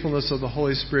faithfulness of the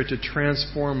Holy Spirit to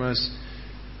transform us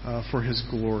for His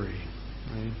glory.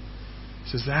 Right?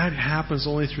 He says that happens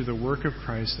only through the work of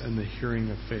Christ and the hearing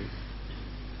of faith.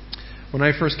 When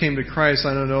I first came to Christ,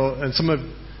 I don't know, and some of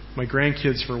my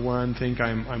grandkids, for one, think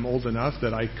I'm old enough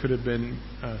that I could have been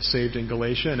saved in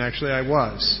Galatia, and actually I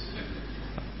was.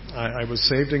 I was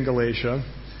saved in Galatia.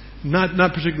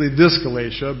 Not particularly this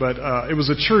Galatia, but it was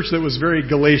a church that was very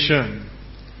Galatian.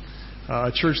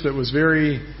 A church that was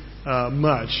very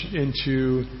much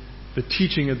into the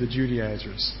teaching of the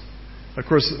Judaizers. Of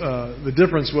course, the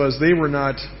difference was they were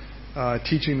not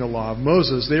teaching the law of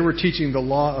Moses. They were teaching the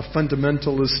law of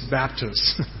fundamentalist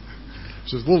Baptists,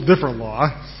 which is a little different law.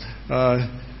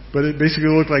 But it basically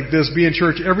looked like this. Be in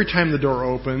church every time the door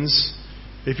opens.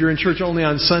 If you're in church only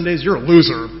on Sundays, you're a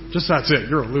loser. Just that's it.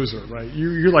 You're a loser, right?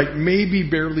 You're like maybe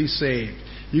barely saved.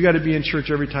 You got to be in church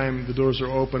every time the doors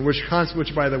are open, which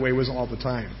by the way was all the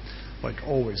time, like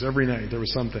always, every night there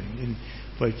was something. And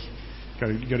like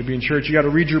you got to be in church. You got to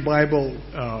read your Bible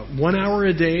 1 hour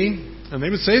a day, and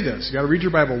they would say this: you got to read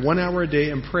your Bible 1 hour a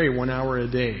day and pray 1 hour a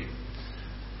day.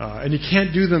 And you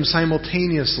can't do them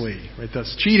simultaneously, right?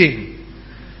 That's cheating,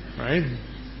 right?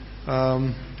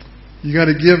 You got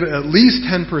to give at least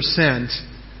 10%,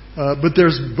 but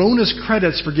there's bonus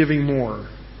credits for giving more,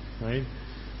 right?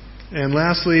 And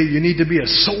lastly, you need to be a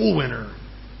soul winner.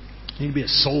 You need to be a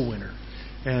soul winner.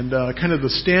 And kind of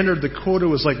the standard, the quota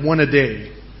was like 1 a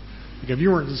day. Like if you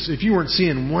weren't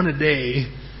seeing 1 a day,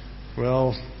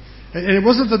 well, and it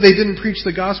wasn't that they didn't preach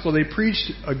the gospel. They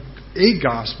preached a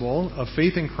gospel of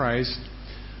faith in Christ.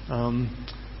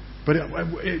 But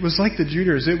it was like the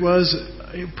Judaizers.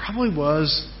 It probably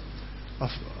was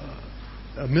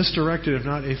a misdirected, if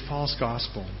not a false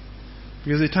gospel.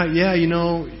 Because they taught,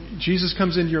 Jesus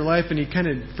comes into your life and He kind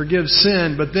of forgives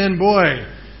sin, but then, boy,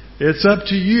 it's up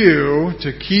to you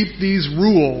to keep these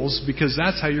rules because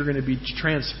that's how you're going to be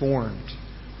transformed,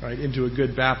 right, into a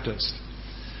good Baptist,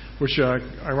 which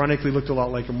ironically looked a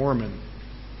lot like a Mormon.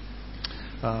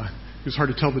 It was hard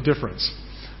to tell the difference.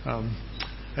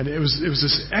 And it was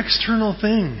this external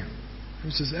thing. It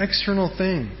was this external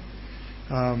thing.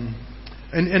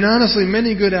 And honestly,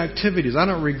 many good activities. I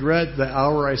don't regret the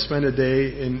hour I spent a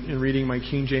day in reading my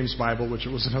King James Bible, which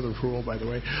was another rule, by the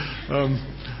way.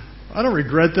 I don't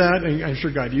regret that, and I'm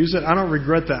sure God used it. I don't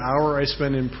regret the hour I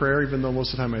spent in prayer, even though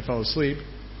most of the time I fell asleep.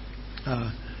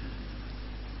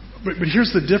 But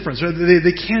here's the difference. Right?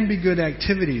 They can be good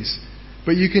activities,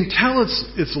 but you can tell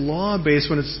it's law-based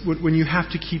when you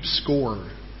have to keep score.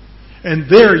 And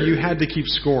there you had to keep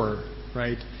score,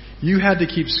 right? You had to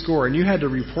keep score, and you had to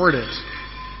report it,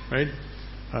 right?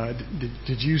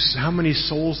 How many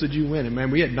souls did you win? And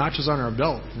man, we had notches on our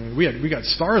belt. We got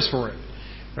stars for it,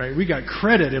 right? We got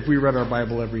credit if we read our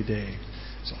Bible every day.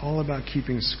 It's all about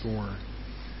keeping score,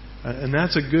 and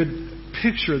that's a good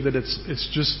picture that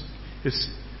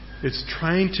it's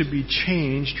trying to be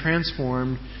changed,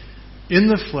 transformed in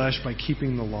the flesh by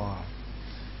keeping the law.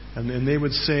 And they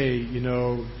would say,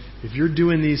 if you're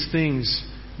doing these things,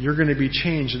 you're going to be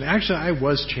changed. And actually, I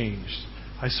was changed.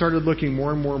 I started looking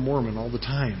more and more Mormon all the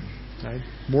time. Right?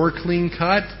 More clean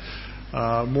cut,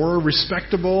 more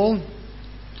respectable.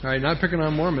 Right? Not picking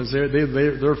on Mormons.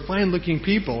 They're fine-looking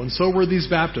people. And so were these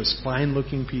Baptists,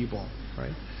 fine-looking people.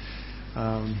 Right?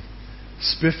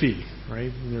 Spiffy,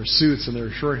 right? In their suits and their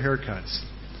short haircuts.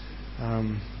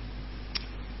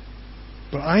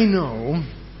 But I know,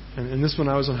 and this when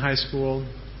I was in high school,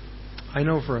 I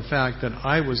know for a fact that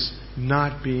I was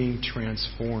not being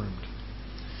transformed.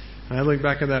 And I look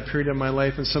back at that period of my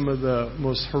life and some of the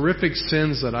most horrific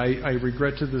sins that I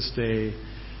regret to this day,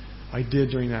 I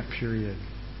did during that period.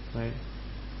 Right?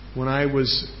 When I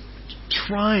was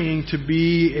trying to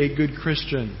be a good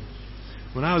Christian,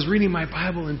 when I was reading my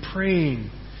Bible and praying,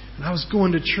 and I was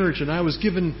going to church, and I was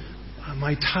given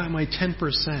my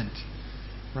 10%,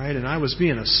 right? And I was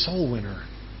being a soul winner.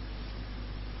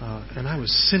 And I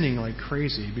was sinning like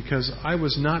crazy because I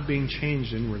was not being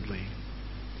changed inwardly.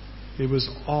 It was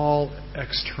all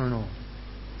external,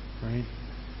 right?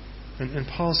 And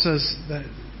Paul says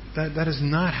that is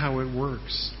not how it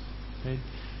works. Right?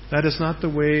 That is not the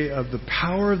way of the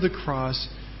power of the cross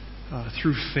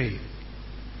through faith.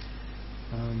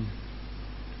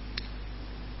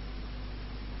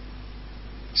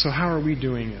 So how are we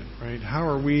doing it, right? How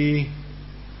are we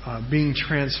being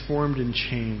transformed and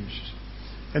changed?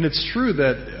 And it's true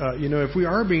that, if we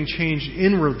are being changed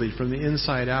inwardly from the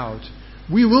inside out,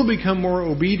 we will become more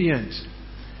obedient.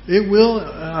 It will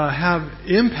have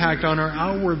impact on our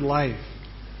outward life.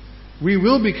 We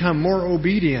will become more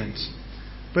obedient,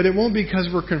 but it won't be because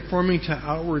we're conforming to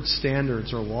outward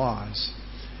standards or laws.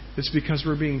 It's because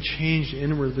we're being changed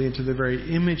inwardly into the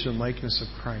very image and likeness of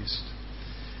Christ.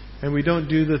 And we don't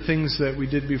do the things that we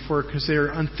did before because they are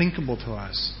unthinkable to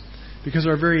us. Because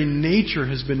our very nature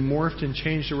has been morphed and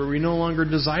changed to where we no longer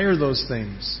desire those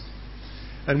things.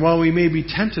 And while we may be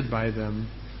tempted by them,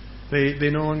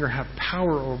 they no longer have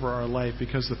power over our life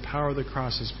because the power of the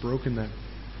cross has broken that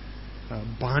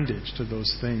bondage to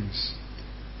those things.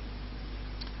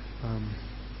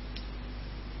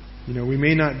 We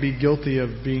may not be guilty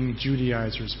of being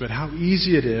Judaizers, but how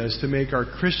easy it is to make our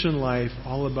Christian life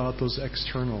all about those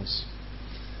externals,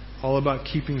 all about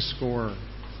keeping score,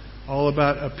 all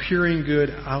about appearing good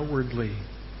outwardly.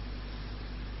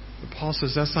 But Paul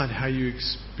says that's not how you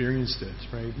experienced it,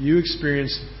 right? You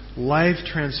experienced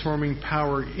life-transforming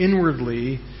power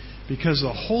inwardly because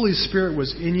the Holy Spirit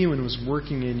was in you and was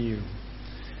working in you.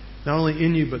 Not only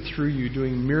in you, but through you,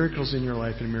 doing miracles in your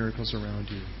life and miracles around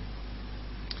you.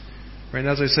 Right? And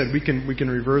as I said, we can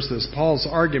reverse this. Paul's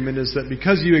argument is that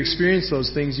because you experience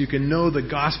those things, you can know the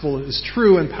gospel is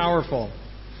true and powerful.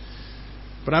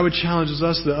 But I would challenge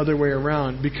us the other way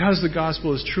around. Because the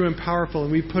gospel is true and powerful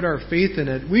and we put our faith in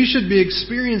it, we should be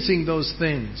experiencing those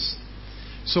things.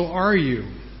 So are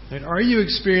you? Right? Are you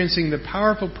experiencing the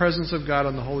powerful presence of God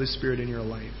and the Holy Spirit in your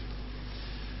life?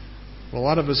 Well, a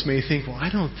lot of us may think, well,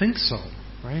 I don't think so.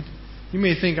 Right? You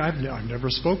may think, I've never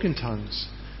spoken tongues.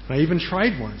 And I even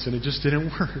tried once and it just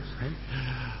didn't work. Right?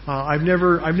 I've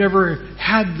never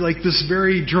had like this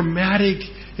very dramatic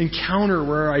encounter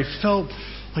where I felt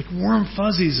like warm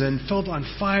fuzzies and felt on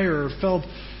fire or felt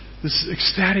this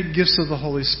ecstatic gifts of the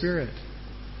Holy Spirit.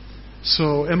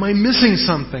 So am I missing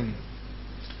something?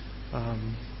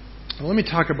 Let me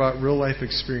talk about real life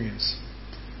experience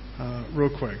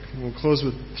real quick. We'll close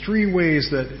with 3 ways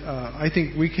that I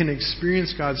think we can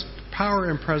experience God's power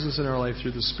and presence in our life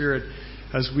through the Spirit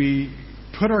as we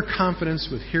put our confidence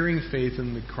with hearing faith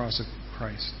in the cross of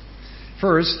Christ.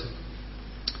 First,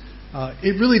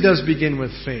 it really does begin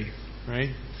with faith.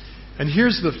 Right? And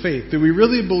here's the faith. Do we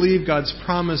really believe God's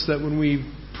promise that when we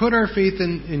put our faith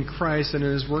in Christ and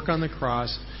in His work on the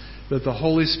cross, that the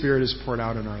Holy Spirit is poured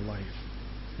out in our life?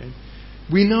 Okay?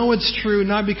 We know it's true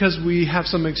not because we have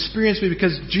some experience, but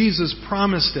because Jesus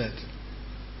promised it.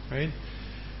 Right?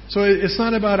 So it's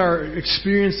not about our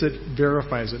experience that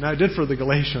verifies it. Now, it did for the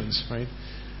Galatians, right?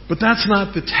 But that's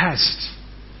not the test.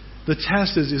 The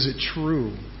test is it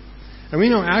true? And we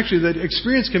know actually that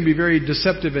experience can be very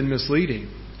deceptive and misleading.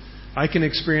 I can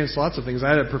experience lots of things. I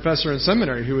had a professor in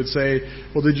seminary who would say,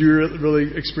 well, did you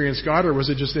really experience God or was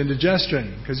it just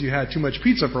indigestion because you had too much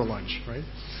pizza for lunch, right?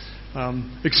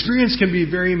 Experience can be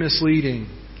very misleading.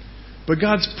 But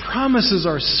God's promises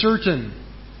are certain.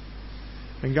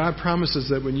 And God promises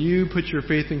that when you put your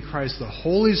faith in Christ, the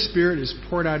Holy Spirit is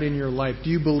poured out in your life. Do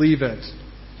you believe it?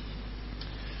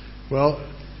 Well,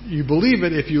 you believe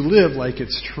it if you live like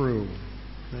it's true.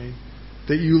 Right?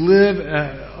 That you live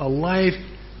a life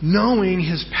knowing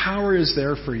His power is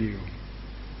there for you.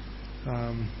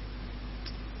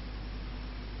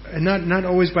 And not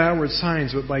always by outward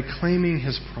signs, but by claiming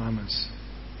His promise.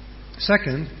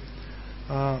 Second,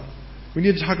 we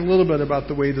need to talk a little bit about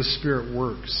the way the Spirit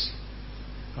works.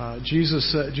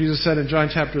 Jesus said in John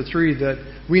chapter 3 that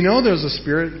we know there's a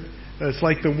Spirit that's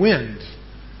like the wind.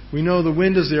 We know the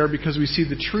wind is there because we see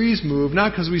the trees move,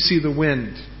 not because we see the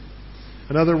wind.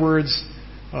 In other words,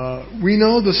 we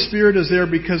know the Spirit is there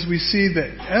because we see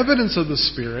the evidence of the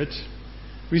Spirit.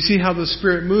 We see how the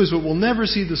Spirit moves, but we'll never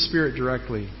see the Spirit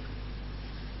directly.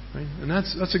 Right? And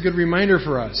that's a good reminder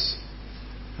for us.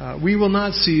 We will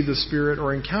not see the Spirit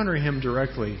or encounter Him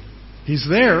directly. He's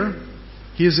there.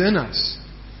 He is in us.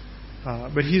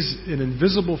 But He's an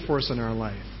invisible force in our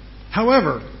life.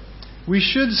 However, we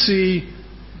should see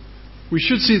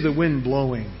the wind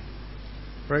blowing.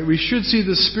 Right? We should see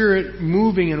the Spirit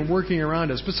moving and working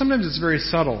around us. But sometimes it's very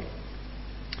subtle.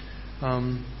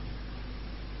 And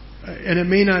it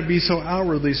may not be so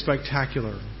outwardly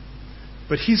spectacular.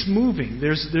 But He's moving.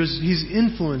 He's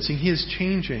influencing. He is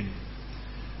changing.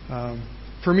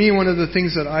 For me, one of the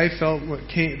things that I felt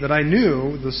that I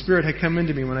knew the Spirit had come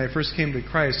into me when I first came to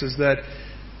Christ is that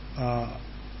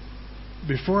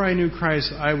before I knew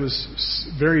Christ, I was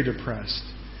very depressed,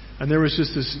 and there was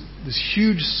just this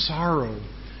huge sorrow.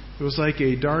 It was like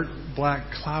a dark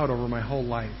black cloud over my whole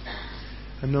life.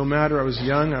 And no matter I was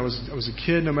young, I was a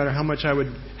kid. No matter how much I would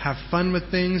have fun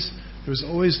with things, there was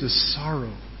always this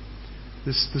sorrow,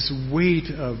 this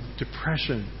weight of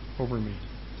depression over me.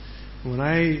 When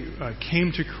I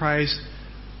came to Christ,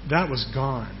 that was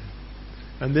gone.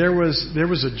 And there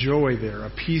was a joy there,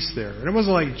 a peace there. And it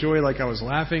wasn't like joy like I was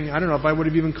laughing. I don't know if I would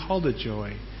have even called it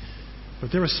joy.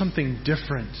 But there was something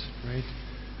different, right?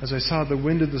 As I saw the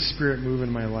wind of the Spirit move in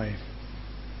my life.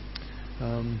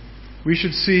 We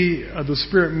should see the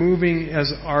Spirit moving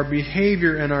as our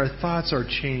behavior and our thoughts are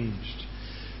changed.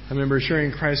 I remember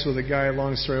sharing Christ with a guy,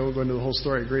 long story, I won't go into the whole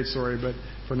story, great story, but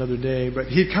for another day. But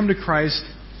he had come to Christ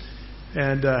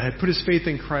and had put his faith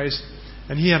in Christ,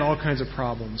 and he had all kinds of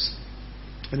problems.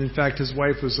 And in fact, his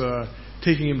wife was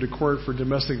taking him to court for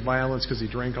domestic violence because he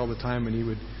drank all the time and he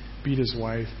would beat his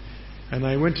wife. And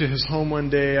I went to his home one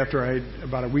day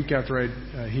about a week after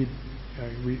he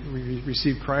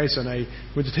received Christ, and I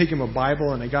went to take him a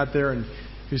Bible, and I got there, and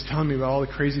he was telling me about all the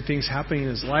crazy things happening in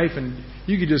his life, and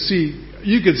you could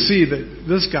see that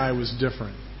this guy was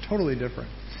different, totally different.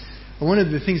 And one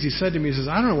of the things he said to me, he says,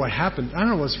 I don't know what happened. I don't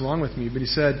know what's wrong with me. But he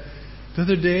said, the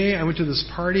other day I went to this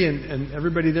party and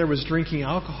everybody there was drinking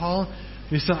alcohol. And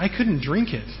he said, I couldn't drink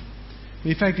it.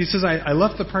 And in fact, he says, I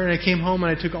left the party and I came home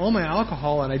and I took all my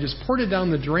alcohol and I just poured it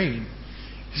down the drain.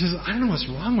 He says, I don't know what's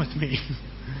wrong with me.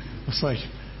 It's like,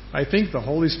 I think the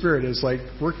Holy Spirit is like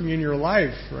working in your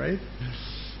life, right?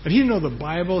 And he didn't know the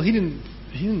Bible. He didn't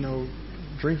know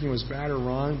drinking was bad or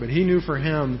wrong, but he knew for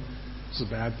him it was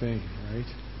a bad thing, right?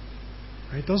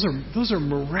 Right? Those are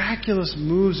miraculous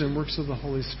moves and works of the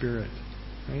Holy Spirit.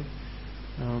 Right?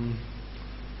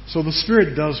 So the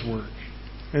Spirit does work.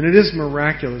 And it is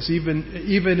miraculous, even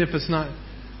if it's not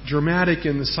dramatic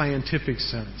in the scientific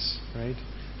sense. Right?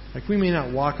 Like we may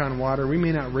not walk on water, we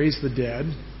may not raise the dead.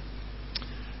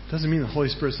 It doesn't mean the Holy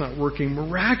Spirit's not working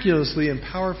miraculously and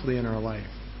powerfully in our life.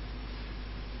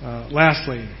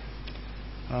 Lastly,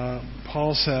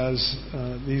 Paul says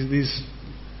these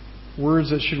words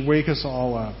that should wake us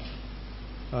all up.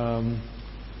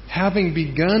 Having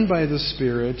begun by the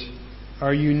Spirit,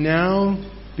 are you now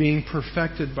being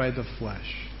perfected by the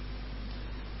flesh?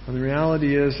 And the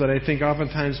reality is that I think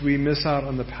oftentimes we miss out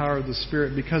on the power of the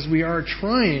Spirit because we are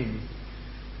trying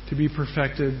to be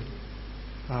perfected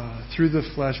through the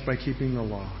flesh by keeping the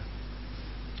law.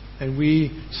 And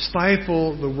we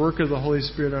stifle the work of the Holy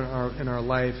Spirit in our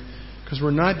life because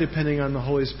we're not depending on the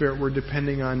Holy Spirit, we're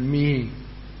depending on me.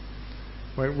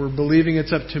 Right? We're believing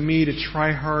it's up to me to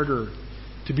try harder,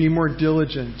 to be more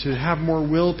diligent, to have more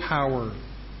willpower.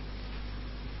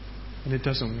 And it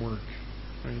doesn't work.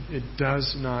 Right? It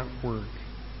does not work.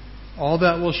 All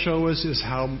that will show us is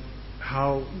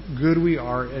how good we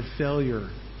are at failure.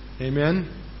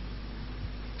 Amen?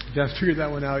 If you haven't figured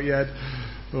that one out yet,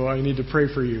 well, I need to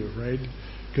pray for you, right?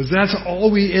 Because that's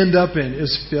all we end up in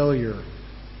is failure.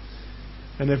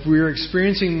 And if we're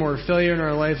experiencing more failure in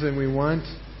our life than we want,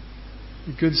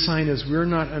 A good sign is we're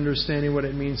not understanding what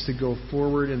it means to go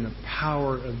forward in the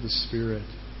power of the Spirit,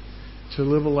 to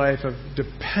live a life of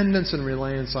dependence and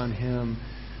reliance on Him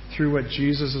through what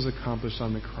Jesus has accomplished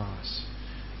on the cross.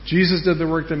 Jesus did the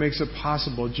work that makes it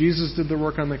possible. Jesus did the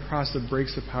work on the cross that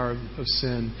breaks the power of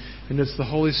sin. And it's the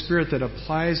Holy Spirit that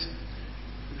applies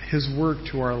His work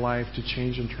to our life to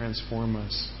change and transform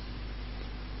us.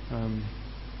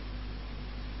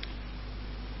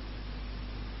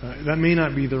 That may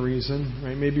not be the reason,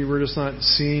 right? Maybe we're just not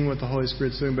seeing what the Holy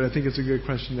Spirit's doing, but I think it's a good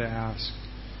question to ask,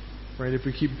 right? If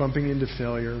we keep bumping into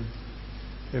failure,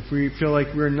 if we feel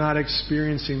like we're not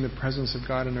experiencing the presence of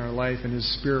God in our life and His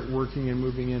Spirit working and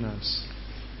moving in us,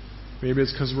 maybe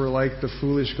it's because we're like the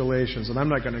foolish Galatians. And I'm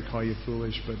not going to call you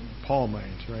foolish, but Paul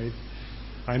might, right?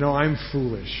 I know I'm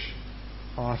foolish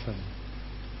often,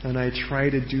 and I try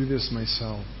to do this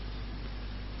myself,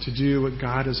 to do what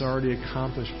God has already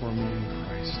accomplished for me in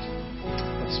Christ.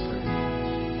 Let's pray.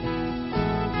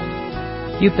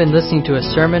 You've been listening to a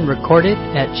sermon recorded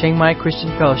at Chiang Mai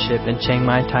Christian Fellowship in Chiang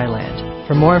Mai, Thailand.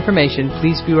 For more information,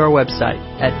 please view our website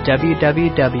at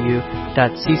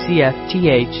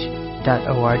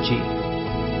www.ccfth.org.